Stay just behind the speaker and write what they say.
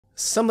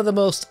some of the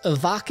most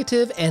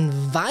evocative and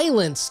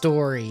violent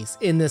stories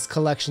in this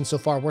collection so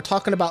far. We're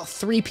talking about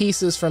 3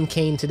 pieces from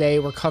Cain today.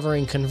 We're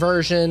covering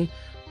Conversion,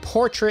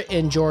 Portrait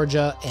in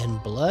Georgia,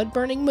 and Blood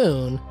Burning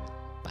Moon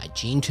by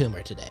Gene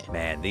Toomer today.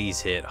 Man,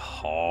 these hit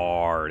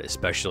hard,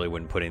 especially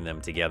when putting them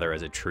together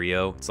as a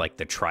trio. It's like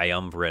the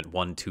triumvirate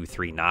 1, 2,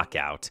 3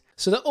 knockout.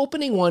 So the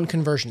opening one,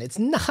 Conversion, it's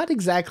not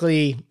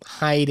exactly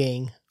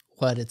hiding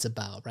what it's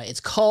about, right? It's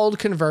called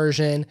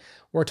Conversion.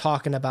 We're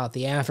talking about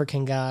the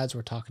African gods.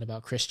 We're talking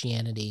about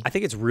Christianity. I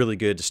think it's really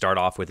good to start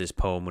off with this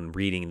poem when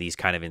reading these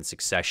kind of in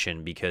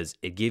succession, because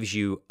it gives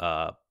you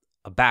a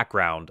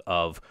background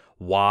of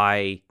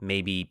why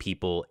maybe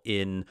people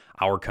in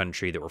our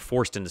country that were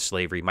forced into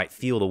slavery might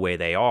feel the way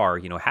they are,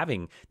 you know,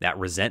 having that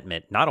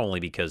resentment, not only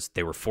because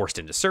they were forced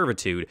into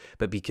servitude,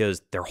 but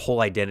because their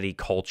whole identity,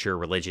 culture,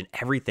 religion,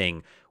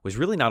 everything was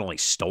really not only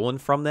stolen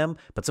from them,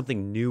 but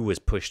something new was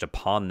pushed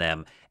upon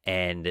them.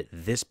 And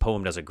this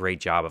poem does a great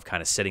job of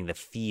kind of setting the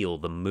feel,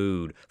 the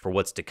mood for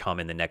what's to come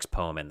in the next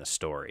poem in the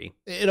story.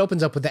 It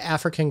opens up with the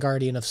African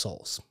guardian of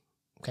souls.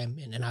 Okay,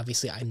 and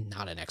obviously I'm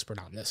not an expert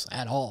on this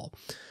at all,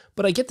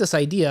 but I get this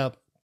idea,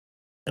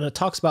 and it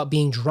talks about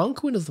being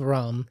drunk with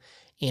rum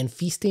and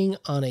feasting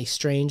on a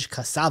strange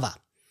cassava,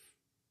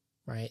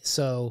 right?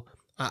 So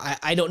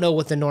I don't know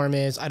what the norm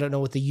is. I don't know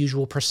what the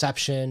usual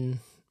perception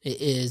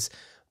is,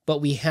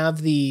 but we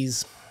have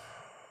these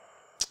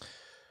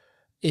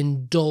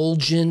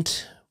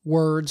indulgent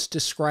words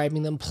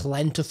describing them,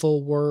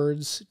 plentiful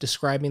words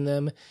describing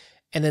them.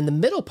 And then the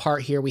middle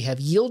part here, we have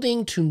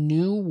yielding to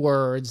new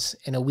words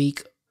in a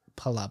weak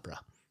palabra,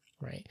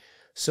 right?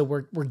 So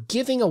we're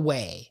giving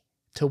away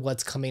to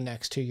what's coming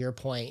next, to your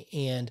point.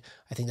 And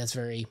I think that's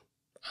very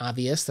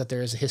obvious that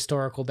there is a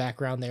historical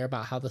background there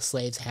about how the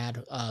slaves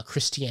had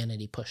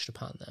Christianity pushed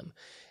upon them.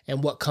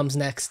 And what comes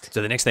next?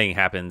 So the next thing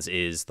happens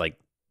is like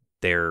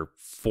they're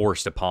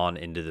forced upon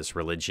into this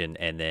religion,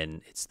 and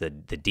then it's the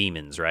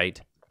demons, right?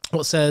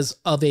 Well, it says,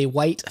 of a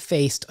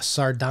white-faced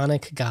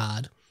sardonic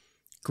god,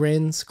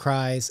 grins,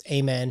 cries,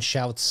 amen,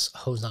 shouts,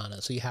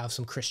 hosanna. So you have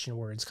some Christian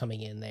words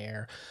coming in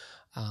there.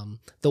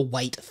 The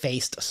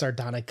white-faced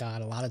sardonic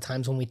god. A lot of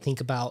times when we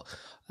think about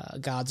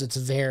gods, it's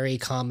very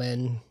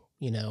common,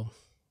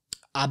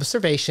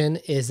 observation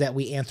is that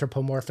we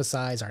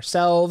anthropomorphize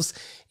ourselves,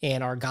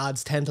 and our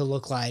gods tend to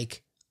look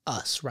like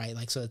us, right?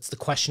 Like, so it's the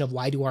question of,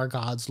 why do our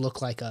gods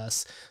look like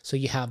us? So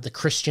you have the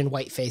Christian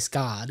white-faced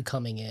god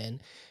coming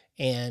in.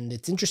 And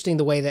it's interesting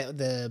the way that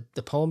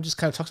the poem just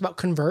kind of talks about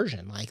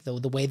conversion, like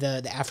the way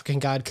the African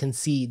god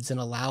concedes and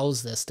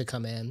allows this to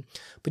come in.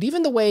 But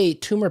even the way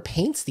Toomer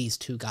paints these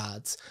two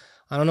gods,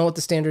 I don't know what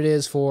the standard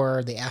is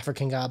for the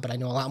African god, but I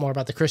know a lot more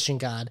about the Christian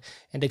god.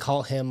 And to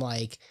call him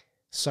like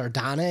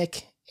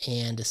sardonic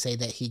and to say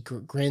that he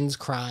grins,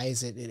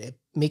 cries, it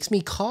makes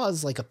me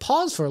cause like a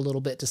pause for a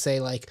little bit to say,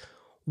 like,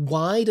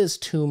 why does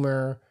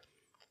Toomer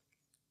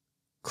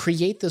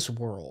create this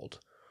world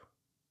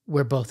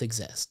where both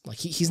exist? Like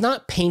he's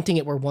not painting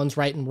it where one's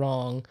right and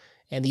wrong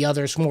and the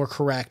other's more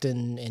correct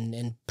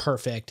and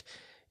perfect.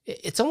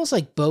 It's almost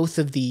like both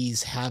of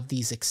these have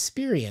these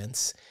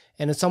experience,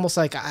 and it's almost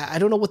like, I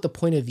don't know what the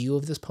point of view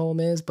of this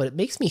poem is, but it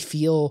makes me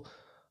feel,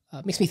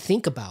 makes me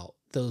think about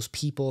those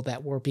people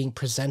that were being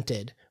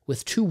presented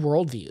with two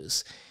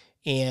worldviews.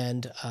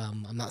 And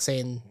I'm not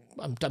saying,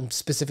 I'm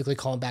specifically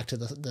calling back to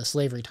the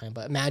slavery time,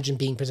 but imagine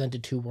being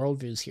presented two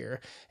worldviews here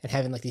and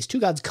having like these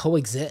two gods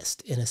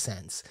coexist in a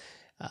sense.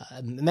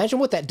 Imagine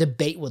what that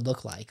debate would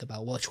look like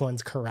about which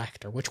one's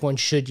correct or which one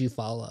should you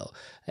follow.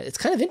 It's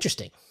kind of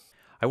interesting.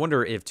 I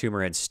wonder if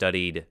Toomer had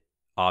studied,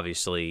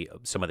 obviously,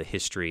 some of the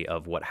history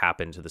of what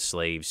happened to the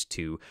slaves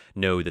to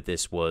know that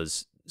this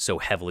was so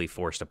heavily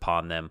forced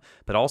upon them,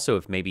 but also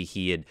if maybe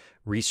he had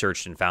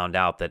researched and found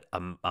out that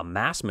a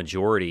mass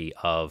majority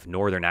of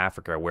Northern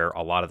Africa, where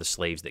a lot of the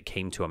slaves that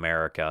came to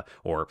America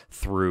or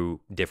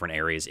through different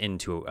areas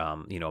into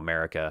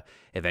America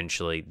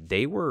eventually,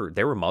 they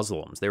were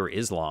Muslims, they were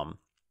Islam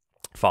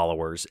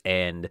followers,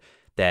 and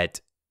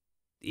that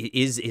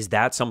is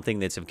that something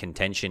that's of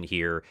contention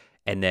here.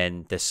 And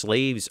then the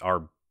slaves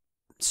are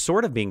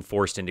sort of being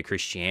forced into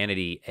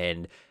Christianity,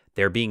 and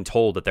they're being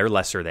told that they're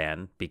lesser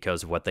than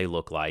because of what they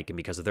look like and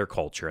because of their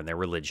culture and their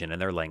religion and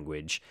their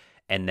language,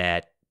 and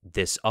that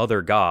this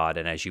other god,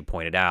 and as you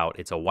pointed out,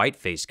 it's a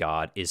white-faced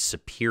god, is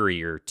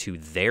superior to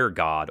their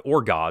god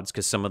or gods,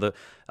 because some of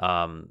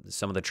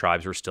the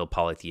tribes were still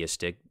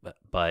polytheistic.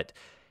 But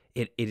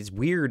it is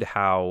weird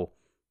how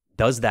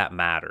does that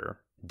matter?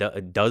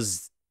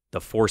 Does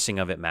the forcing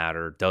of it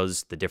matter?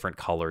 Does the different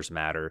colors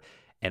matter?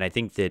 And I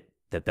think that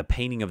the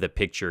painting of the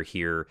picture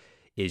here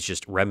is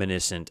just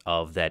reminiscent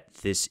of that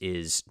this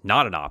is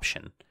not an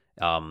option,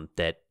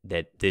 that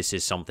this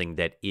is something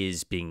that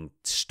is being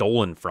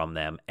stolen from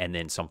them and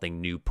then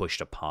something new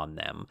pushed upon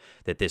them,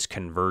 that this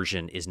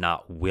conversion is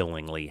not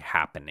willingly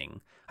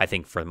happening, I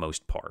think, for the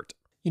most part.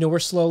 We're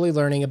slowly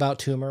learning about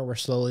Toomer. We're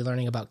slowly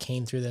learning about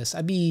Cain through this.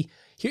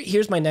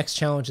 Here's my next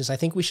challenge is I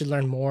think we should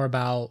learn more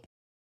about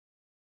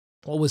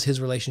what was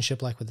his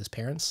relationship like with his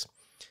parents.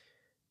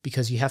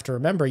 Because you have to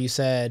remember, you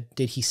said,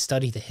 did he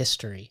study the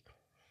history?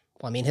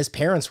 Well, I mean, his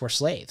parents were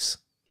slaves.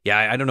 Yeah,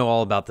 I don't know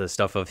all about the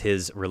stuff of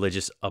his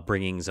religious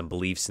upbringings and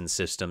beliefs and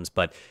systems,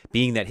 but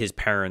being that his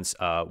parents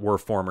were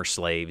former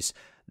slaves,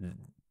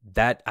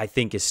 that I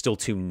think is still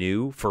too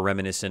new for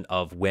reminiscent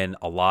of when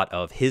a lot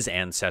of his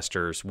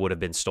ancestors would have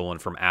been stolen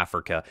from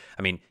Africa.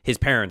 I mean, his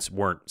parents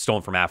weren't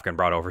stolen from Africa and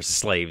brought over as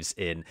slaves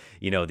in,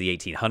 the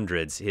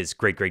 1800s. His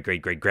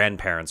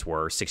great-great-great-great-grandparents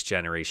were 6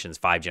 generations,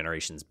 5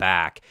 generations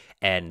back,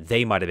 and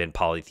they might have been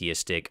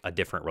polytheistic, a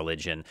different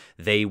religion.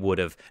 They would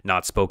have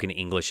not spoken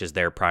English as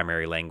their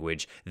primary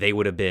language. They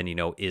would have been,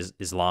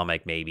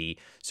 Islamic maybe.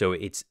 So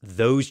it's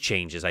those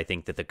changes, I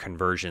think, that the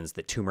conversions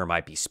that Toomer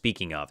might be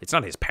speaking of. It's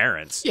not his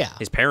parents. Yeah.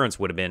 His parents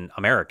would have been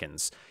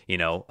Americans,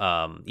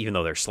 even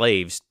though they're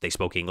slaves, they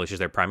spoke English as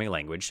their primary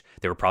language.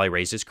 They were probably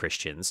raised as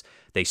Christians.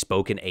 They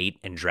spoke and ate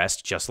and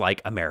dressed just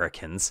like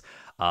Americans.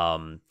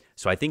 So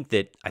I think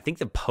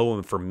the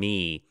poem for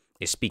me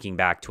is speaking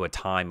back to a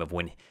time of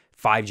when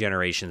 5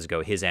 generations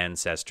ago, his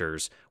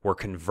ancestors were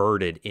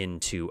converted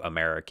into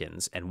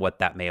Americans and what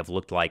that may have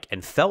looked like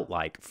and felt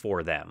like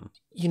for them.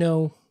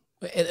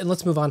 And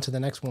let's move on to the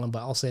next one, but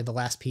I'll say the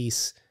last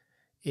piece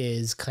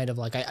is kind of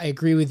like, I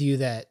agree with you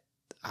that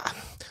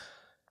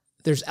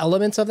there's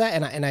elements of that,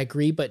 and I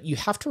agree, but you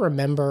have to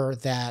remember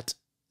that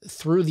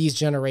through these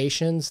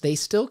generations, they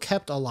still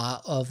kept a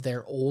lot of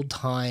their old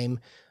time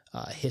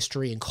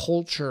history and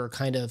culture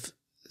kind of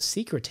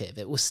secretive.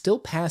 It was still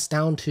passed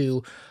down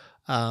to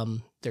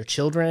their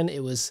children.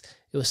 It was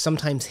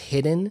sometimes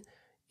hidden,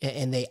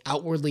 and they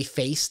outwardly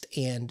faced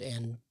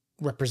and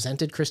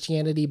represented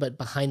Christianity, but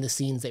behind the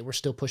scenes, they were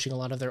still pushing a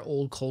lot of their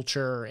old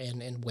culture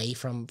and way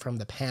from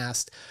the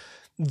past,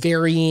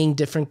 varying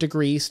different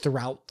degrees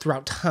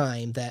throughout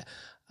time. That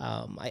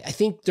I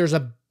think there's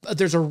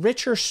a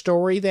richer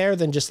story there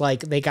than just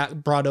like they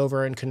got brought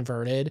over and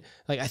converted.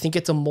 Like, I think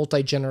it's a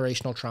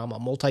multi-generational trauma,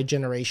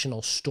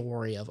 multi-generational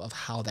story of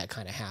how that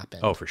kind of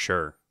happened. Oh, for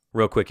sure.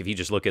 Real quick, if you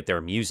just look at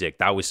their music,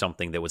 that was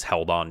something that was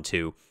held on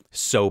to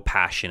so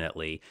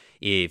passionately.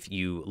 If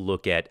you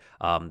look at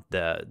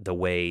the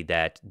way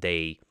that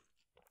they,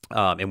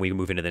 and we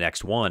move into the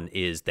next one,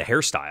 is the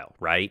hairstyle,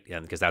 right?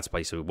 And because that's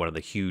basically one of the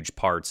huge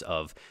parts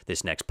of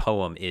this next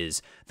poem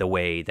is the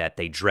way that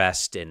they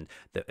dressed, and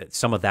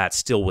some of that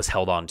still was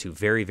held on to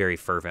very, very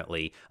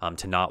fervently,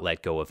 to not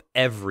let go of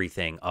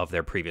everything of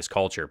their previous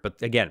culture.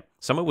 But again,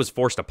 some of it was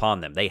forced upon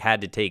them. They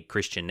had to take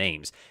Christian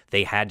names.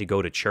 They had to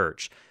go to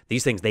church.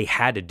 These things they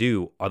had to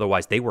do,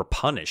 otherwise they were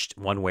punished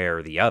one way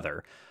or the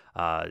other.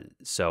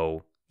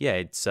 So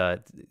yeah,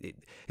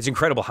 it's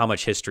incredible how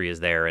much history is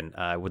there, and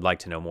I would like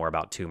to know more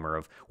about Toomer,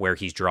 of where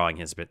he's drawing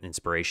his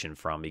inspiration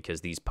from,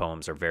 because these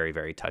poems are very,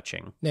 very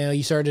touching. Now,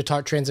 you started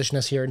to transition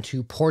us here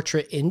into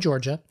Portrait in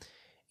Georgia,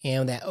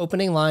 and that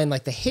opening line,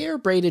 like the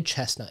hair-braided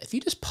chestnut. If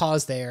you just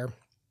pause there,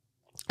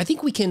 I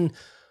think we can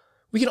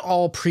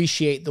all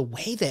appreciate the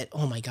way that,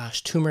 oh my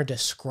gosh, Toomer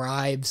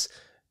describes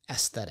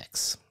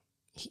aesthetics.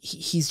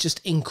 He's just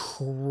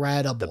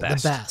incredible. The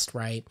best,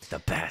 right? The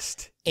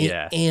best.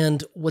 Yeah.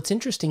 And what's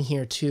interesting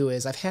here too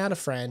is I've had a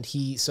friend,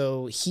 he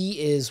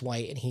is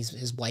white and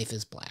his wife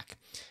is black,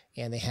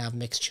 and they have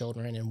mixed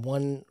children, and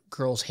one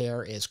girl's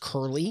hair is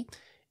curly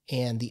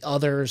and the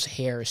other's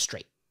hair is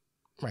straight,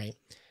 right?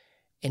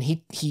 And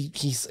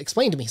he's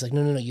explained to me, he's like,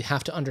 no, you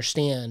have to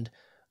understand,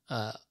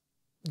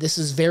 this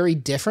is very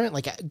different.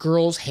 Like,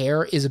 girls'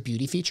 hair is a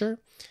beauty feature,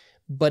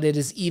 but it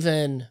is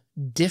even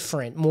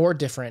more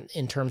different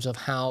in terms of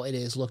how it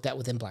is looked at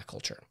within black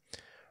culture,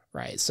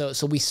 right? So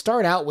we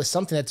start out with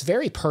something that's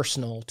very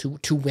personal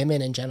to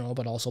women in general,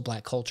 but also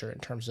black culture in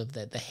terms of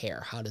the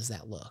hair. How does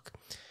that look?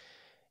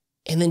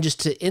 And then just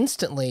to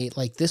instantly,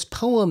 like, this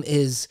poem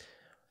is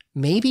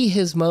maybe it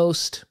has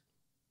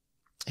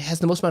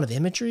the most amount of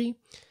imagery.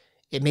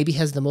 It maybe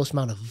has the most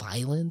amount of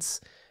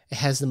violence. It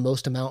has the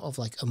most amount of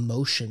like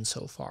emotion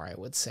so far, I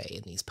would say,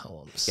 in these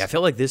poems. Yeah, I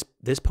feel like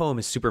this poem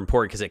is super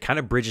important because it kind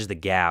of bridges the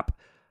gap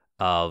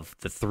of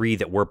the 3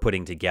 that we're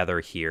putting together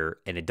here,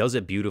 and it does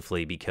it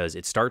beautifully because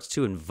it starts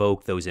to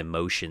invoke those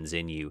emotions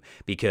in you,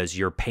 because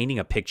you're painting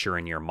a picture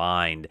in your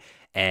mind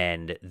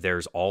and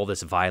there's all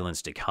this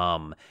violence to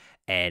come,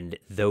 and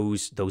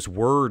those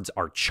words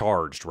are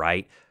charged,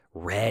 right?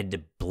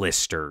 Red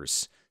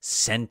blisters,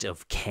 scent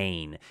of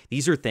cane.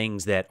 These are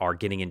things that are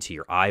getting into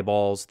your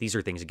eyeballs. These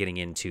are things getting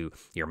into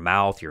your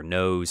mouth, your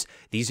nose.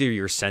 These are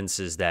your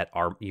senses that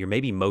you're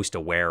maybe most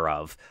aware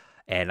of.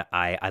 And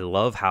I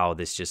love how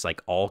this just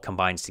like all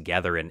combines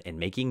together and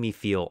making me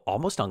feel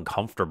almost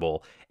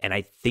uncomfortable. And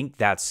I think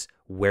that's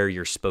where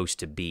you're supposed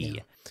to be.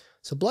 Yeah.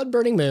 So Blood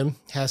Burning Moon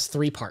has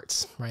 3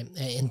 parts, right?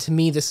 And to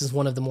me, this is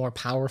one of the more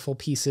powerful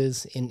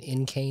pieces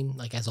in Cane,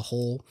 like as a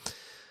whole.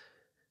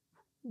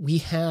 We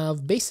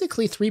have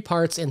basically 3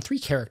 parts and 3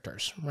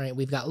 characters, right?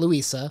 We've got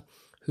Louisa,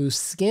 whose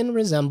skin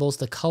resembles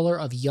the color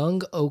of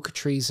young oak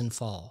trees in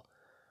fall.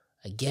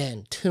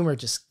 Again, Toomer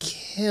just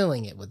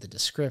killing it with the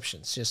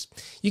descriptions.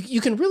 Just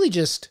you can really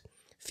just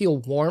feel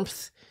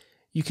warmth.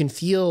 You can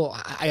feel,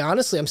 I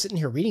honestly, I'm sitting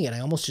here reading it, I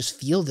almost just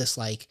feel this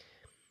like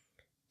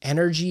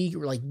energy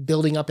like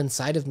building up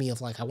inside of me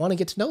of like, I want to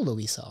get to know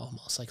Louisa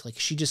almost like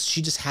she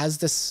just has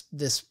this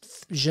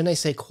je ne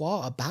sais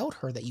quoi about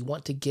her that you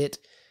want to get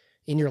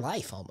in your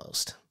life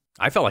almost.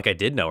 I felt like I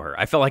did know her.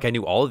 I felt like I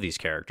knew all of these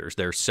characters.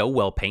 They're so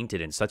well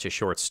painted in such a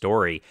short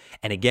story.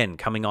 And again,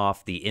 coming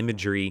off the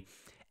imagery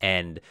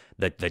and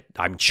the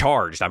I'm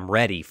charged, I'm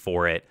ready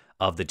for it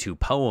of the 2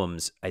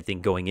 poems, I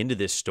think going into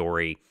this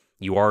story,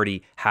 you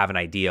already have an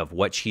idea of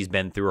what she's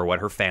been through or what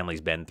her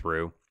family's been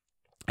through.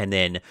 And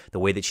then the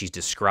way that she's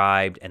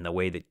described and the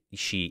way that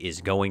she is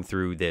going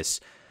through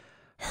this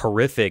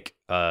horrific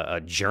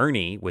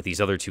journey with these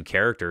other 2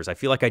 characters, I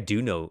feel like I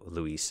do know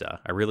Louisa.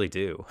 I really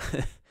do.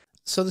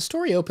 So the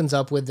story opens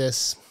up with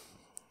this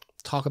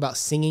talk about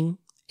singing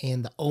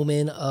and the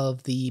omen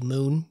of the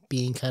moon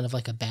being kind of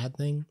like a bad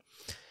thing.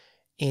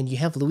 And you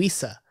have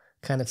Louisa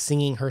kind of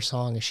singing her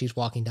song as she's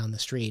walking down the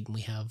street, and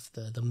we have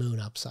the moon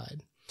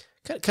upside.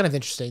 Kind of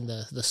interesting,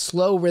 the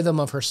slow rhythm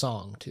of her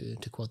song,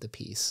 to quote the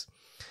piece.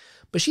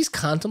 But she's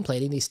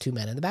contemplating these 2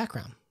 men in the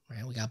background,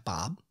 right? We got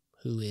Bob,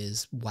 who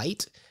is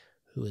white,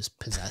 who is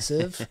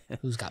possessive,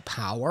 who's got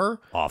power.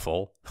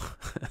 Awful.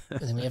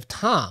 And then we have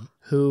Tom,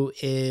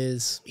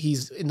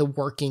 he's in the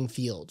working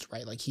fields,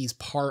 right? Like he's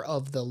part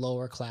of the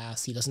lower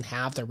class. He doesn't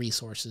have the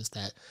resources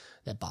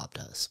that Bob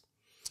does.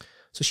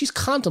 So she's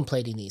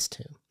contemplating these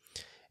 2.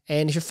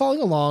 And if you're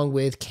following along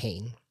with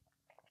Kane,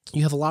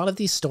 you have a lot of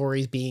these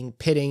stories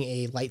pitting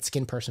a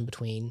light-skinned person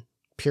between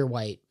pure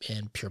white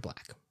and pure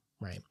black,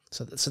 right?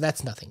 So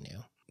that's nothing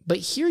new. But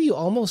here you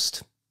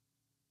almost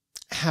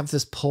have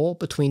this pull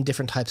between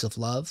different types of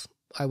love,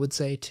 I would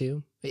say,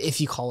 too,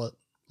 if you call it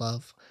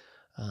love.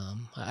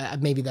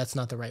 Maybe that's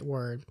not the right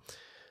word.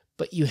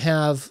 But you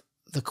have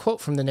the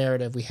quote from the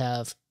narrative. We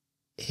have,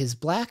 his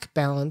black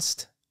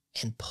balanced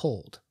and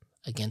pulled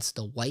against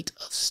the white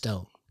of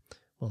stone,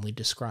 when we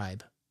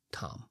describe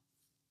Tom,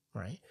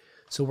 right?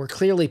 So we're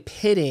clearly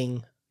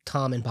pitting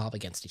Tom and Bob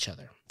against each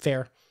other.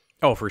 Fair?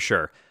 Oh, for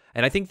sure.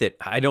 And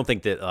I don't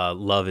think that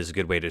love is a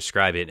good way to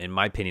describe it. In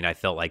my opinion, I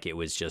felt like it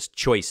was just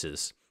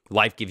choices.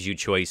 Life gives you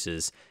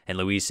choices. And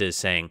Louisa is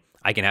saying,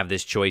 I can have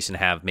this choice and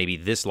have maybe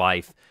this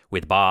life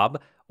with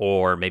Bob,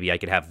 or maybe I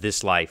could have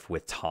this life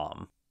with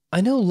Tom.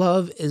 I know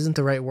love isn't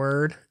the right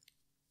word,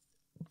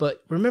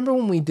 but remember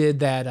when we did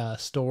that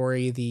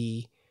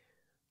story,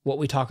 what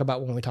we talk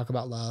about when we talk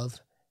about love?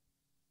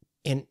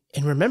 And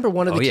remember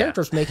one of the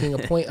characters making a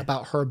point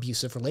about her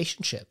abusive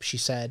relationship. She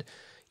said,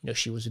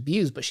 she was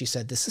abused, but she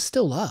said, this is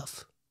still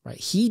love, right?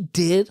 He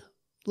did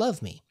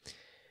love me.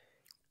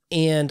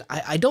 And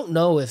I don't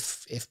know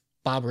if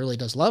Bob really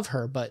does love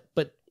her, but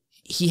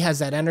he has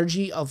that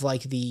energy of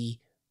like the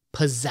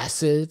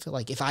possessive,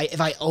 like if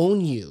I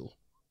own you,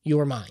 you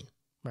are mine,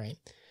 right?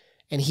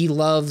 And he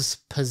loves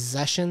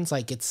possessions.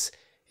 Like it's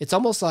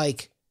almost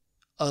like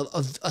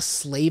a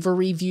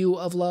slavery view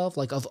of love,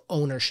 like of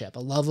ownership, a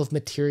love of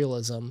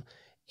materialism,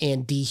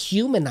 and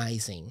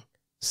dehumanizing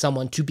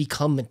someone to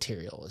become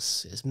material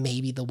is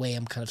maybe the way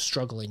I'm kind of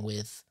struggling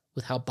with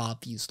how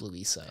Bob views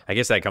Louisa. I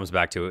guess that comes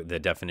back to the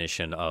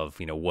definition of,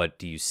 what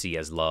do you see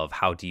as love?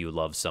 How do you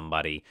love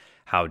somebody?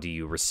 How do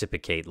you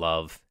reciprocate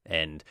love?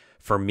 And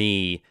for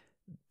me,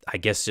 I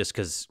guess just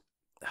because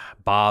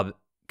Bob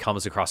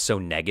comes across so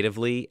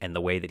negatively and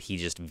the way that he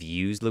just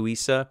views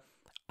Louisa,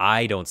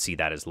 I don't see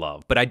that as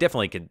love. But I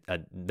definitely could,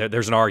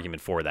 there's an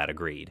argument for that,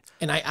 agreed.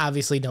 And I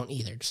obviously don't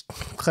either. Just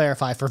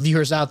clarify for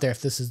viewers out there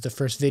if this is the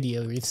first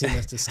video where you've seen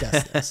us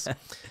discuss this.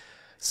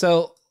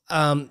 So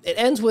it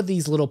ends with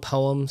these little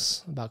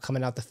poems about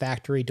coming out the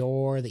factory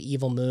door, the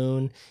evil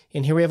moon.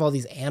 And here we have all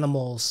these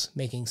animals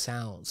making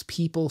sounds,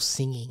 people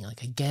singing,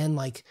 like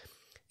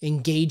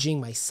engaging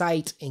my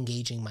sight,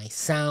 engaging my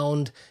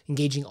sound,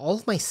 engaging all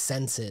of my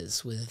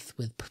senses with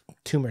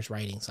Toomer's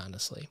writings,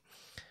 honestly.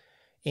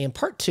 And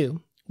part 2,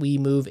 we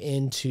move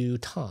into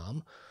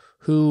Tom,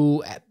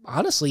 who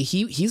honestly,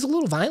 he's a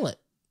little violent,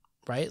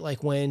 right?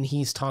 Like when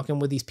he's talking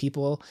with these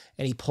people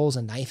and he pulls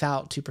a knife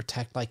out to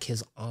protect like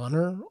his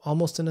honor,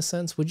 almost in a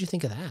sense. What'd you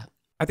think of that?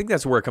 I think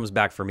that's where it comes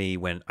back for me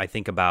when I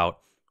think about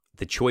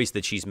the choice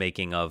that she's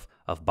making of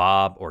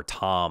Bob or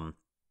Tom.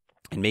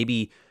 And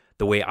maybe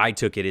the way I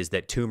took it is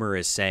that Toomer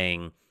is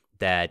saying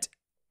that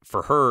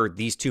for her,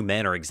 these 2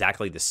 men are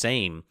exactly the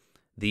same.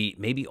 The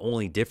maybe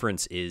only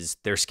difference is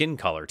their skin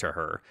color to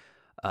her.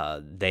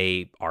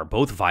 They are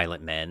both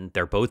violent men.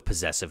 They're both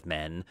possessive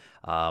men.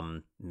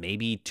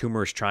 Maybe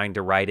Toomer's trying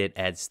to write it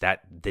as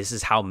that this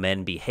is how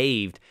men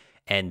behaved,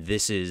 and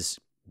this is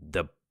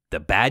the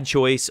bad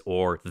choice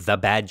or the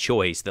bad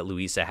choice that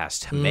Louisa has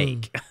to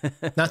make.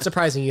 Not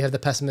surprising you have the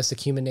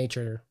pessimistic human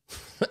nature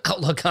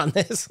outlook on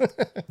this.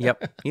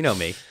 Yep, you know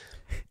me.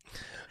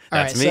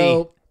 That's me.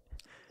 So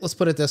let's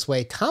put it this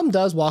way. Tom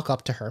does walk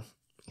up to her.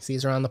 He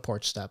sees her on the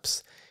porch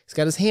steps. He's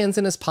got his hands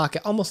in his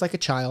pocket, almost like a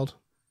child,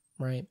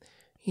 right?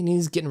 And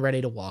he's getting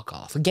ready to walk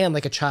off. Again,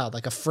 like a child,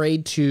 like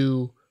afraid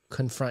to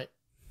confront,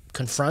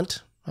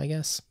 I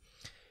guess.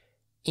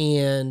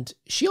 And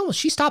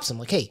she stops him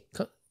like, hey,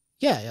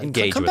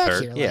 engage come with back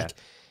her. here. Yeah. Like,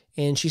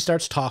 and she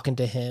starts talking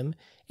to him.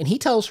 And he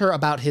tells her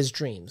about his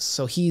dreams.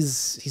 So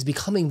he's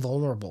becoming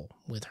vulnerable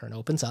with her and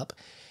opens up.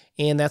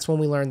 And that's when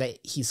we learn that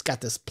he's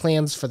got this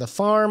plans for the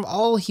farm.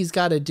 All he's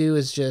got to do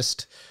is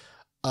just,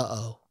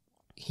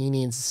 he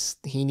needs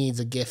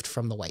a gift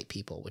from the white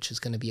people, which is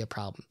going to be a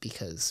problem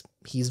because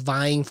he's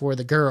vying for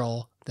the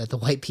girl that the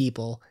white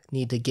people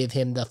need to give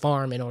him the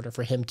farm in order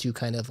for him to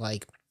kind of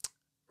like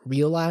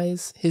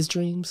realize his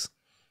dreams.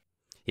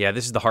 Yeah,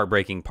 this is the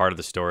heartbreaking part of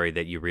the story,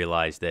 that you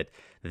realize that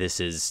this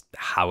is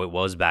how it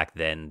was back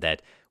then,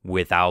 that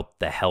without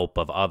the help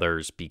of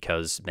others,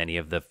 because many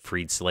of the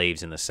freed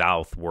slaves in the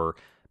South were,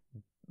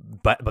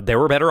 but they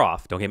were better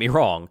off, don't get me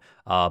wrong,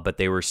 but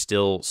they were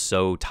still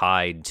so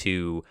tied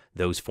to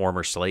those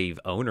former slave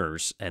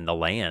owners and the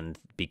land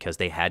because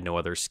they had no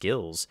other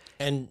skills.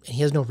 And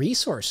he has no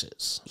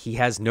resources. He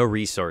has no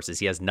resources.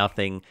 He has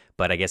nothing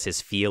but, I guess, his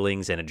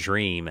feelings and a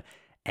dream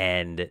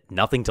and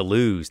nothing to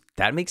lose.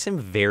 That makes him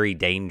very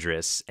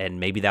dangerous, and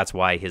maybe that's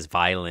why his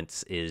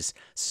violence is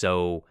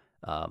so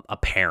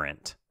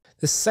apparent.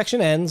 This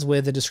section ends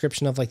with a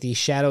description of like the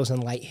shadows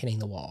and light hitting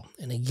the wall.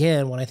 And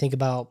again, when I think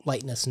about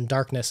lightness and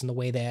darkness and the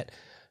way that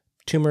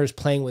Toomer is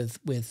playing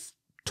with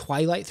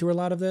twilight through a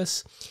lot of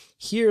this,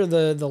 here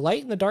the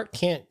light and the dark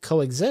can't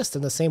coexist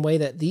in the same way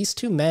that these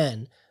two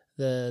men,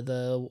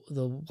 the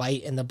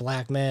white and the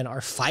black men,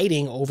 are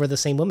fighting over the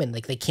same woman.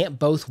 Like they can't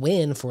both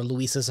win for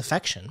Luisa's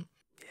affection.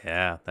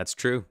 Yeah, that's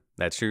true.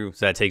 That's true.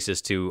 So that takes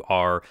us to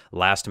our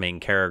last main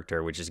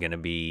character, which is going to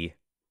be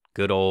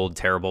good old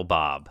Terrible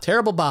Bob.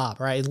 Terrible Bob,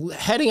 right?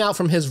 Heading out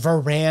from his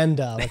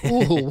veranda. Like,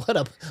 ooh,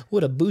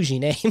 what a bougie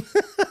name.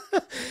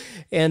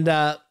 And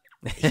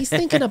he's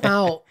thinking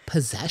about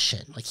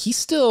possession. Like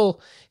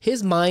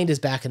his mind is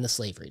back in the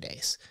slavery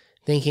days,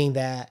 thinking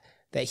that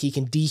he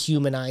can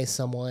dehumanize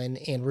someone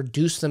and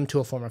reduce them to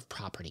a form of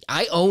property.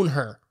 I own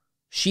her.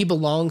 She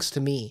belongs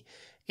to me.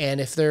 And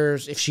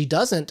if she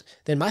doesn't,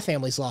 then my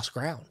family's lost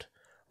ground,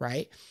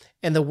 right?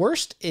 And the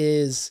worst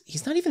is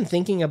he's not even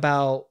thinking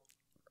about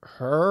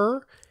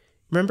her.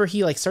 Remember,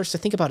 he like starts to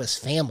think about his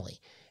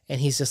family,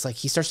 and he's just like,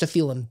 he starts to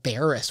feel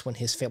embarrassed when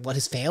what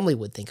his family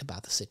would think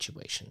about the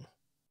situation.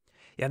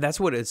 Yeah, that's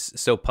what is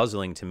so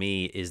puzzling to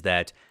me, is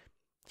that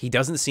he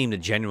doesn't seem to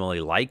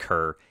genuinely like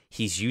her.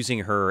 He's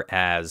using her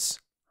as,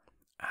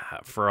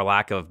 for a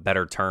lack of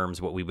better terms,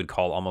 what we would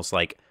call almost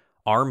like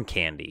arm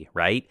candy,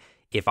 right?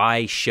 If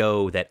I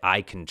show that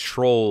I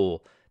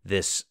control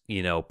this,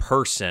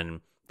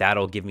 person,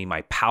 that'll give me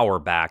my power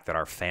back that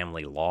our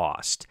family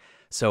lost.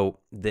 So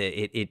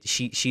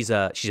she's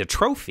a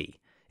trophy,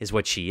 is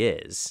what she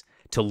is,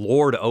 to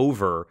lord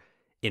over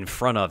in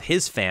front of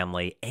his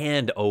family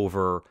and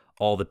over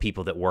all the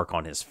people that work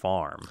on his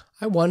farm.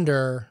 I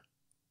wonder,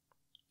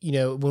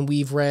 when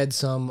we've read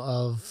some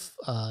of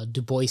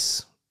Du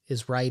Bois'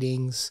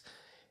 writings,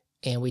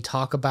 and we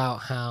talk about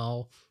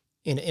how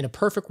in a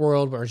perfect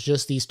world where it's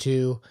just these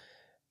two,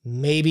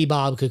 maybe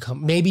Bob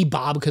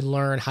could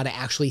learn how to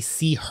actually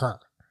see her,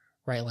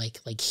 right?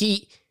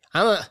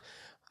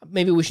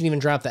 Maybe we shouldn't even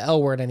drop the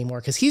L word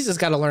anymore, because he's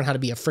just got to learn how to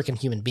be a freaking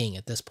human being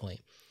at this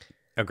point.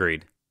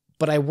 Agreed.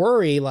 But I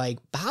worry, like,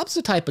 Bob's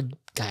the type of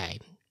guy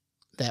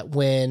that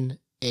when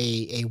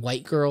a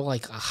white girl,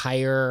 like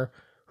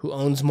who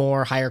owns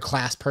more, higher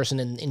class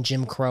person in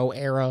Jim Crow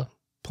era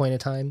point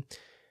of time,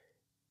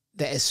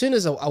 that as soon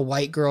as a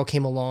white girl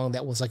came along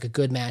that was like a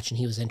good match and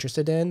he was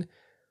interested in,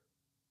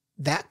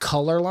 that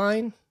color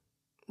line,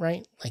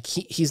 right? Like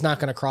he's not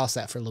going to cross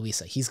that for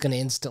Luisa. He's going to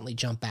instantly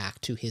jump back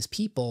to his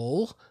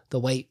people, the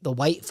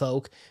white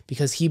folk,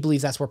 because he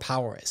believes that's where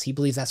power is. He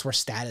believes that's where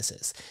status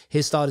is.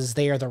 His thought is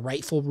they are the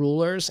rightful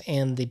rulers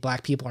and the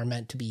black people are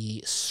meant to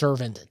be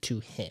servant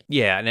to him.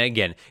 Yeah, and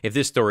again, if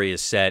this story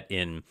is set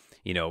in,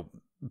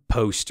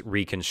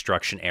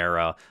 post-Reconstruction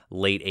era,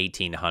 late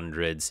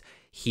 1800s,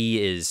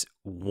 he is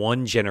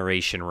one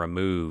generation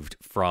removed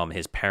from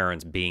his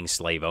parents being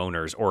slave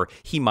owners, or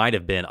he might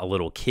have been a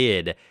little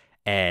kid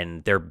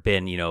and there've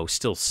been,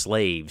 still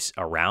slaves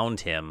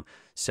around him.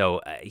 So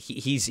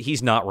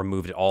he's not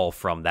removed at all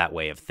from that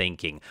way of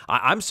thinking.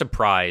 I'm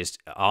surprised,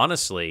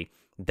 honestly,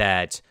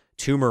 that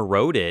Toomer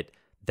wrote it,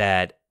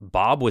 that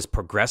Bob was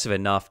progressive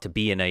enough to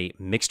be in a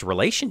mixed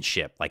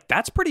relationship. Like,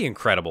 that's pretty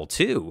incredible,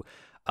 too.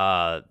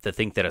 To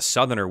think that a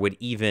Southerner would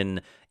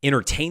even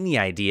entertain the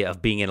idea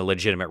of being in a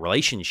legitimate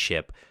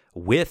relationship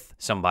with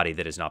somebody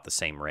that is not the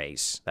same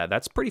race.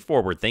 That's pretty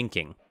forward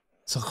thinking.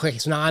 So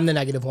now I'm the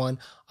negative one.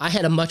 I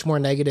had a much more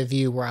negative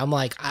view where I'm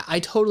like, I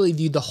totally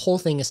viewed the whole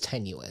thing as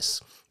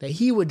tenuous, that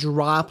he would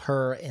drop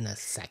her in a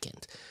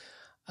second.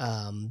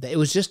 It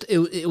was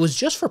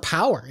just for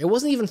power. It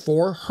wasn't even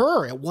for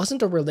her. It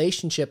wasn't a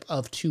relationship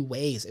of two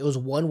ways. It was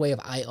one way of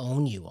I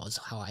own you, was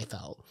how I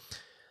felt.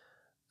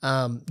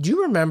 Do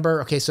you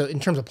remember? Okay, so in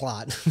terms of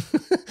plot,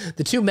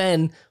 the two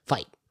men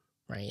fight,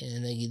 right?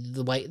 And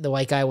the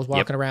white guy was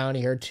walking around.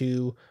 He heard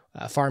two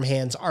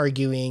farmhands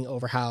arguing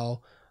over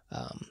how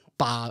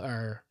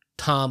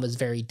Tom is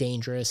very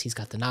dangerous. He's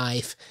got the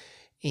knife,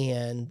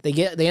 and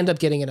they end up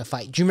getting in a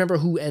fight. Do you remember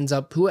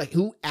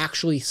who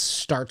actually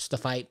starts the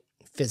fight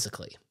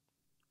physically?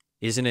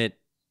 Isn't it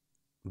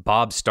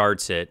Bob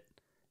starts it,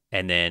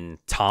 and then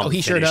Tom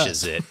he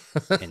finishes sure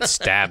it and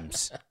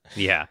stabs.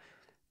 Yeah,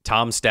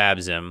 Tom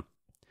stabs him,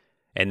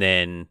 and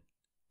then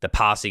the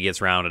posse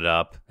gets rounded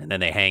up, and then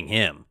they hang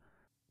him.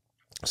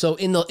 So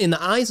in the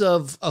eyes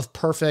of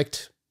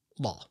perfect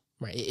law,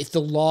 right? If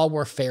the law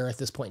were fair at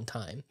this point in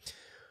time,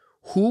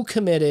 who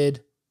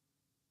committed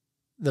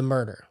the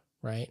murder,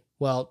 right?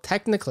 Well,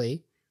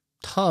 technically,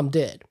 Tom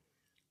did.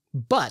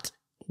 But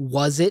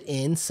was it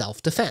in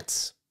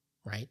self-defense,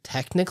 right?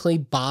 Technically,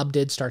 Bob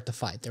did start the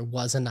fight. There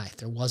was a knife.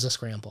 There was a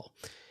scramble.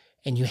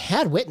 And you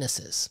had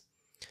witnesses.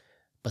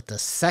 But the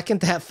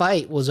second that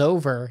fight was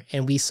over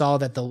and we saw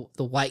that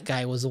the white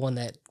guy was the one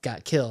that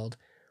got killed,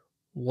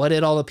 what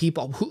did all the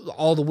people,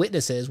 all the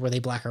witnesses, were they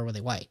black or were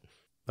they white?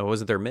 Oh,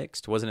 wasn't there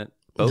mixed? Wasn't it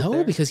both No,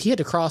 there? because he had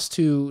to cross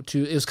to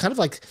it was kind of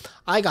like,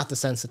 I got the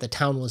sense that the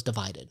town was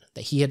divided,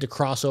 that he had to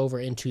cross over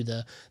into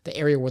the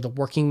area where the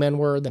working men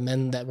were, the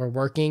men that were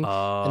working,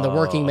 and the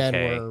working men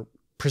were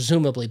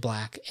presumably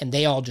black, and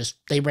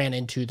they ran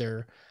into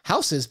their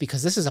houses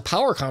because this is a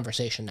power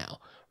conversation now,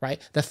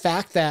 right? The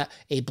fact that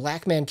a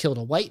black man killed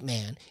a white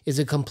man is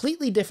a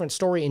completely different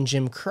story in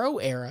Jim Crow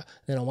era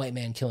than a white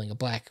man killing a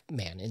black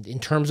man in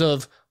terms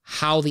of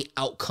how the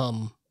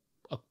outcome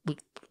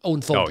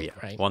unfolded. Oh, yeah,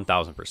 right?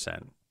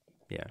 1,000%.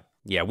 Yeah.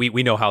 Yeah,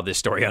 we know how this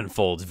story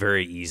unfolds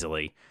very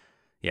easily.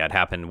 Yeah, it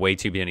happened way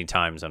too many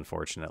times,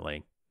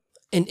 unfortunately.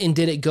 And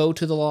did it go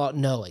to the law?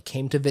 No, it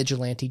came to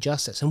vigilante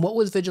justice. And what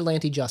was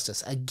vigilante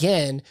justice?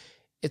 Again,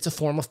 it's a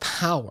form of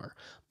power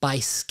by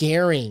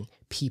scaring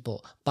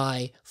people,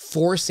 by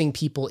forcing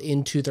people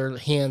into their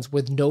hands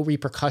with no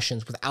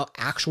repercussions, without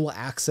actual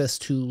access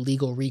to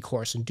legal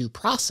recourse and due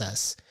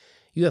process.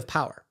 You have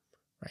power,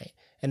 right?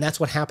 And that's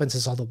what happens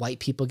is all the white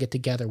people get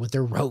together with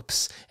their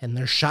ropes and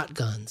their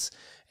shotguns.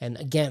 And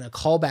again, a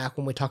callback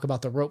when we talk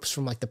about the ropes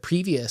from like the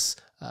previous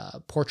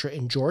Portrait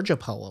in Georgia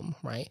poem,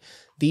 right?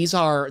 These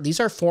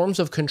are forms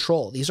of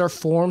control. These are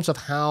forms of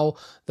how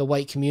the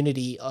white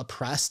community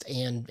oppressed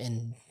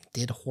and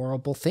did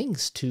horrible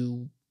things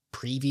to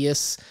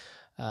previous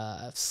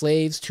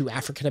slaves, to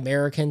African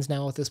Americans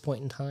now at this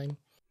point in time.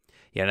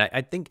 Yeah,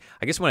 and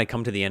I guess when I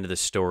come to the end of the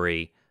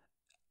story,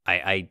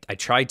 I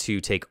try to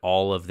take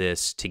all of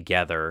this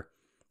together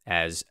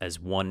as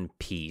one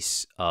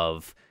piece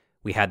of,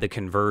 we had the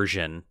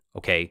conversion,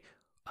 okay,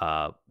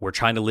 we're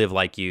trying to live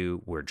like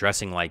you, we're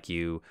dressing like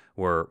you,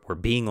 we're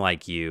being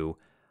like you,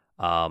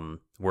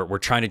 we're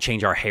trying to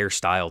change our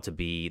hairstyle to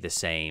be the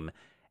same,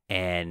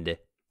 and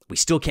we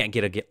still can't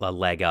get a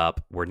leg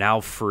up. We're now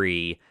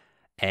free,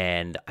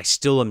 and I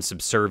still am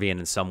subservient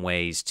in some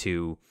ways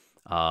to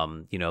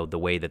the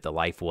way that the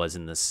life was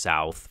in the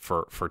South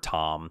for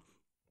Tom.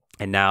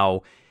 And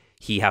now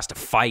he has to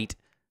fight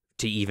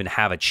to even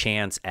have a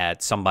chance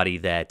at somebody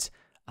that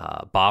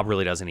Bob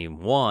really doesn't even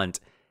want.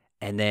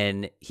 And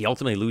then he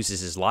ultimately loses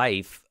his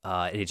life.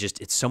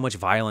 It's so much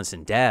violence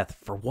and death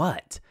for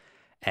what?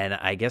 And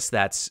I guess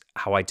that's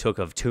how I took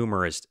of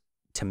Toomer, as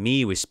to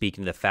me was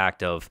speaking to the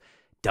fact of,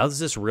 does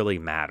this really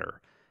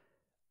matter?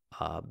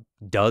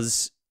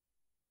 Does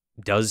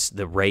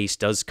the race,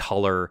 does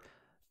color,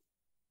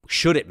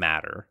 should it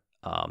matter?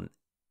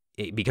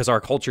 Because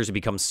our cultures have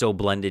become so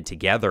blended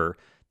together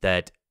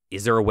that,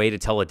 is there a way to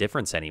tell a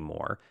difference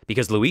anymore?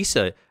 Because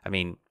Louisa, I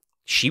mean,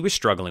 she was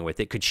struggling with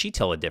it. Could she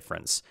tell a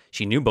difference?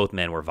 She knew both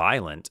men were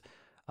violent,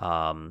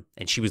 and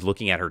she was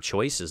looking at her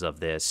choices of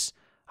this.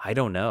 I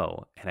don't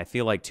know. And I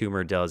feel like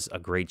Toomer does a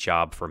great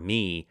job for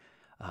me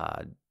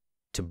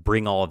to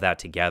bring all of that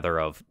together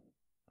of,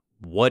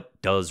 what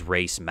does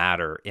race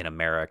matter in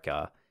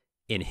America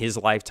in his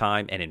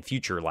lifetime and in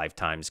future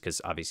lifetimes?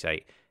 Because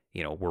obviously,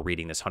 we're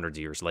reading this hundreds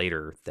of years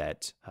later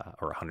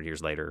or 100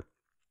 years later,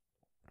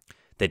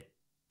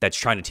 that's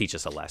trying to teach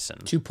us a lesson.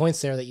 2 points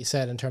there that you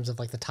said in terms of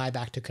like the tie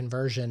back to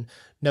conversion.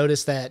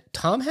 Notice that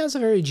Tom has a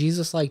very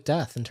Jesus-like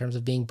death in terms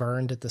of being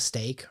burned at the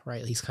stake,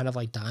 right? He's kind of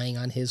like dying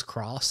on his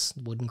cross,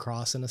 wooden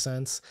cross in a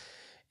sense.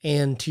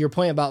 And to your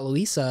point about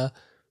Louisa,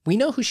 we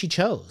know who she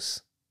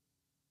chose,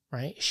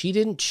 right? She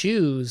didn't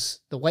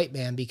choose the white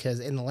man because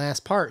in the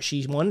last part,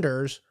 she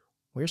wonders,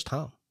 where's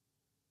Tom?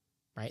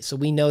 Right? So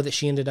we know that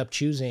she ended up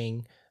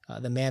choosing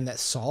the man that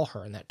saw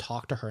her and that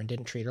talked to her and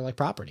didn't treat her like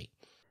property.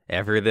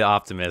 Ever the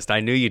optimist.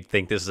 I knew you'd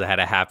think this had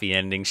a happy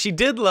ending. She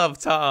did love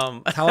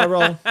Tom. How I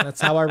roll.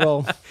 That's how I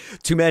roll.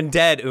 2 men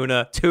dead,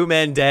 Una. 2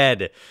 men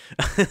dead.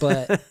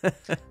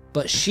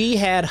 But she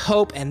had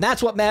hope, and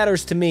that's what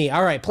matters to me.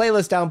 All right,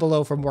 playlist down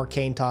below for more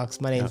Kane Talks.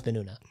 My name's been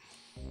Una.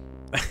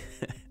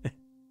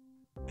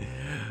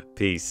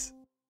 Peace.